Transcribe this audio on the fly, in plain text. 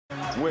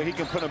where he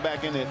can put him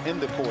back in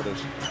the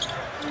quarters.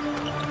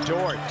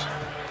 George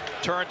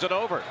turns it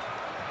over.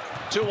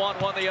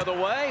 2-on-1 the other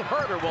way.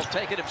 Herder will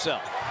take it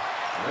himself.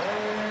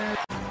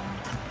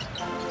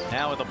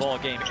 Now in the ball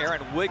game,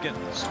 Aaron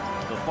Wiggins,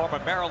 the former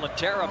Maryland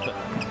Terrapin,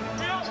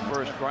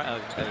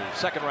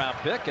 second-round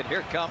pick, and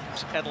here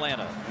comes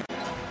Atlanta.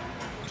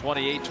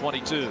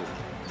 28-22.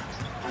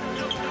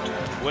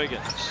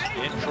 Wiggins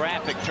in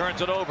traffic,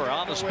 turns it over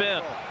on the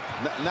spin.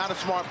 Not a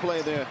smart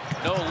play there.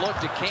 No look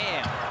to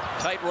Cam.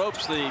 Tight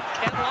ropes the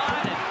end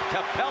line, and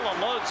Capella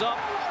loads up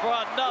for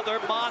another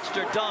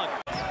monster dunk.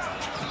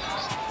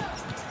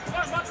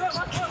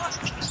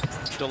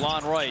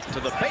 DeLon Wright to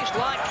the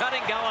baseline,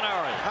 cutting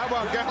Gallinari. How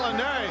about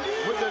Gallinari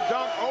with the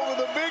dunk over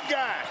the big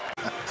guy?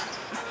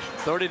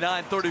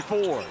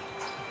 39-34.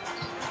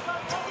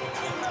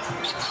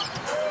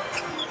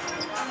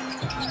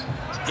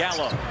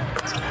 Gallo.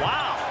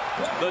 Wow.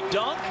 The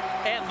dunk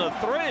and the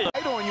three.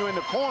 Right on you in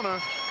the corner.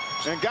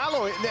 And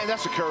Gallo,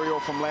 that's a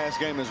carryover from last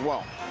game as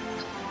well.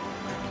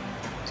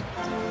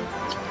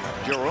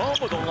 Jerome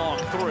with a long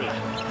three.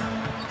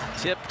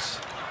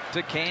 Tipped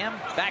to Cam.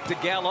 Back to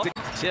Gallo.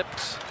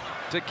 Tipped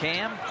to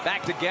Cam.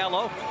 Back to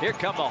Gallo. Here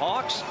come the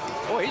Hawks.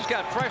 Boy, he's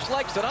got fresh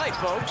legs tonight,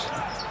 folks.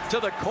 To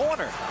the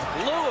corner.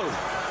 Lou.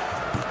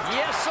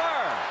 Yes,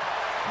 sir.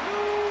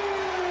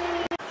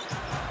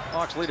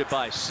 Hawks lead it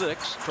by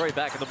 6. Trey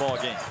back in the ball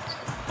game.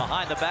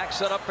 Behind the back,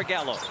 set up for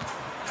Gallo.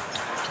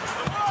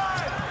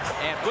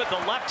 And with the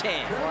left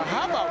hand. Well,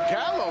 how about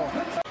Gallo?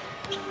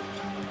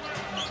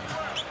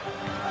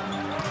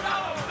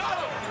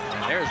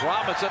 There's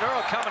Robinson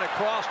Earl coming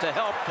across to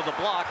help for the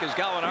block is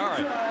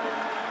Gallinari.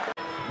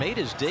 Made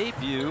his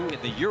debut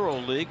in the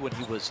EuroLeague when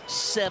he was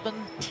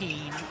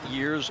 17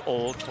 years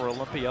old for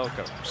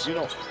Olympiacos. You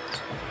know,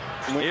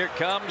 here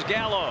comes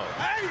Gallo.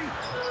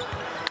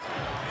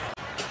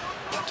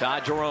 Ty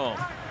Jerome.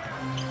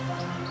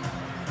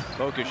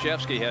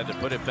 Pokashevsky had to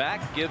put it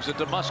back, gives it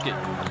to Muskie.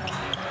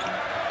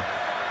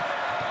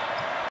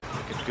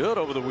 Looking good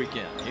over the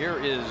weekend. Here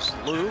is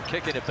Lou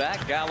kicking it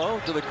back. Gallo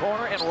to the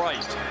corner and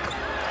right.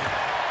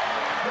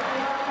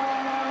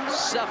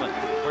 7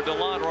 for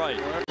DeLon Wright.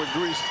 We're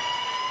greased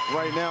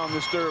right now in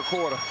this third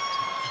quarter.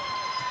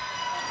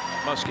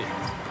 Muskie.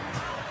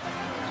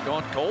 He's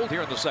going cold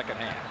here in the second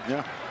half.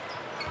 Yeah.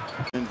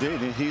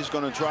 Indeed, and he's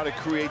going to try to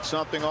create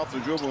something off the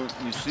dribble.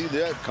 You see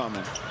that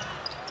coming.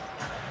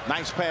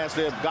 Nice pass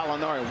there,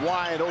 Gallinari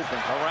wide open.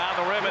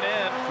 Around the rim and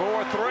in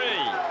for 3.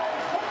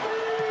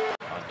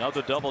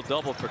 Another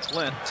double-double for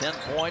Clint. 10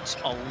 points,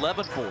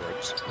 11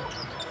 boards.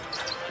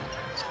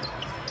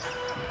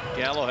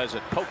 Gallo has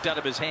it poked out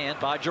of his hand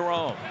by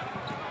Jerome.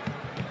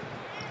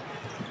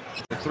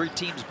 The 3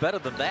 teams better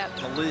than that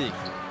in the league.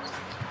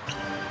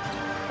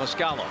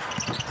 Muscala.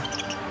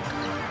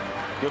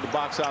 Good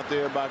box out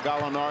there by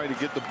Gallinari to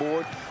get the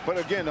board. But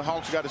again, the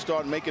Hawks got to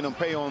start making them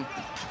pay on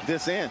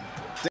this end.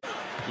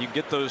 You can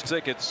get those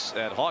tickets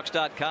at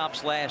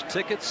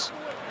Hawks.com/tickets.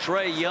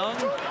 Trae Young,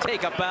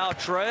 take a bow,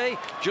 Trae.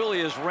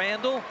 Julius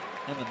Randle.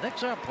 And the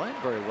Knicks aren't playing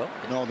very well.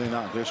 No, they're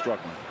not. They're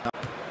struggling.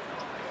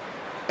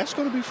 That's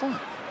going to be fun.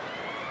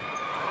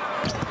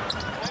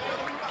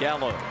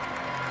 Gallo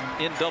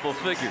in double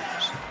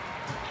figures.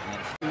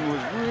 He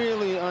was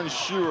really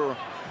unsure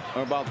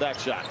about that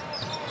shot.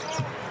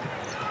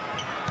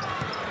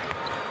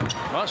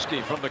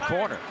 Muskie from the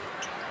corner.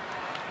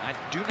 I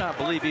do not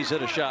believe he's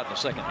hit a shot in the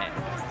second half.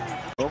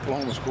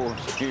 Oklahoma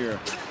scores here.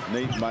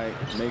 Nate might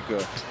make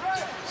a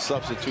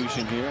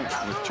substitution here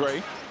with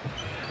Trae.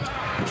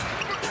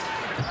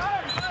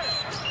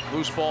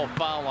 Loose ball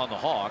foul on the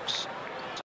Hawks.